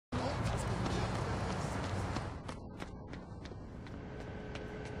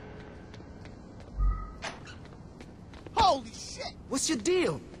Holy shit! What's your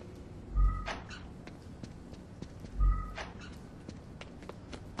deal?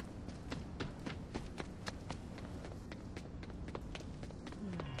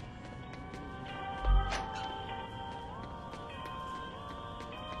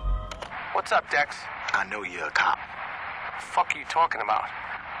 What's up, Dex? I know you're a cop. The fuck are you talking about?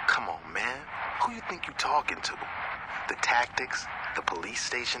 Come on, man. Who you think you talking to? The tactics, the police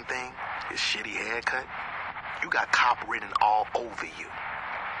station thing, your shitty haircut? You got cop written all over you.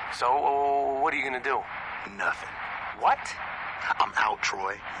 So, what are you gonna do? Nothing. What? I'm out,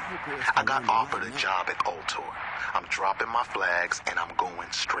 Troy. I got offered a job at Ultor. I'm dropping my flags and I'm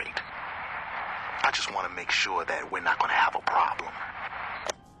going straight. I just want to make sure that we're not going to have a problem.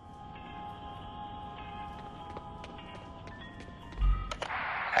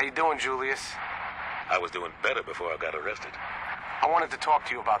 How you doing, Julius? I was doing better before I got arrested. I wanted to talk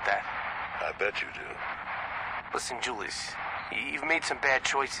to you about that. I bet you do. Listen, Julius, you've made some bad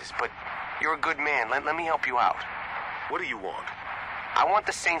choices, but you're a good man. Let me help you out. What do you want? I want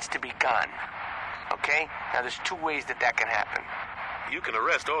the Saints to be gone. Okay? Now, there's two ways that can happen. You can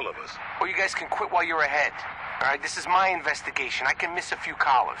arrest all of us. Or you guys can quit while you're ahead. All right? This is my investigation. I can miss a few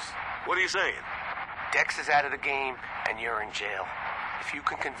collars. What are you saying? Dex is out of the game, and you're in jail. If you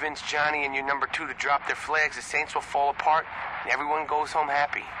can convince Johnny and your number two to drop their flags, the Saints will fall apart, and everyone goes home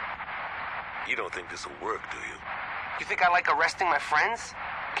happy. You don't think this will work, do you? You think I like arresting my friends?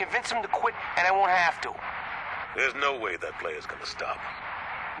 Convince them to quit, and I won't have to. There's no way that player's gonna stop.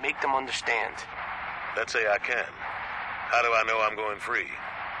 Make them understand. Let's say I can. How do I know I'm going free?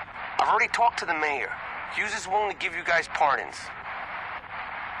 I've already talked to the mayor. Hughes is willing to give you guys pardons.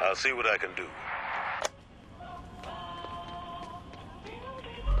 I'll see what I can do.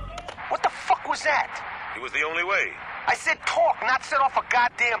 What the fuck was that? It was the only way. I said talk, not set off a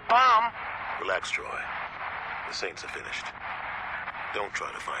goddamn bomb. Relax, Troy. The Saints are finished. Don't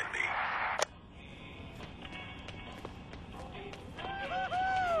try to find me.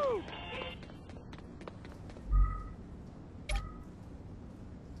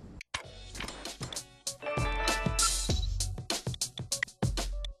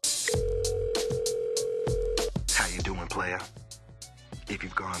 How you doing, player? If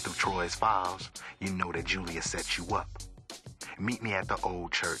you've gone through Troy's files, you know that Julius set you up. Meet me at the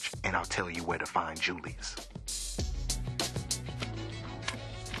old church, and I'll tell you where to find Julius.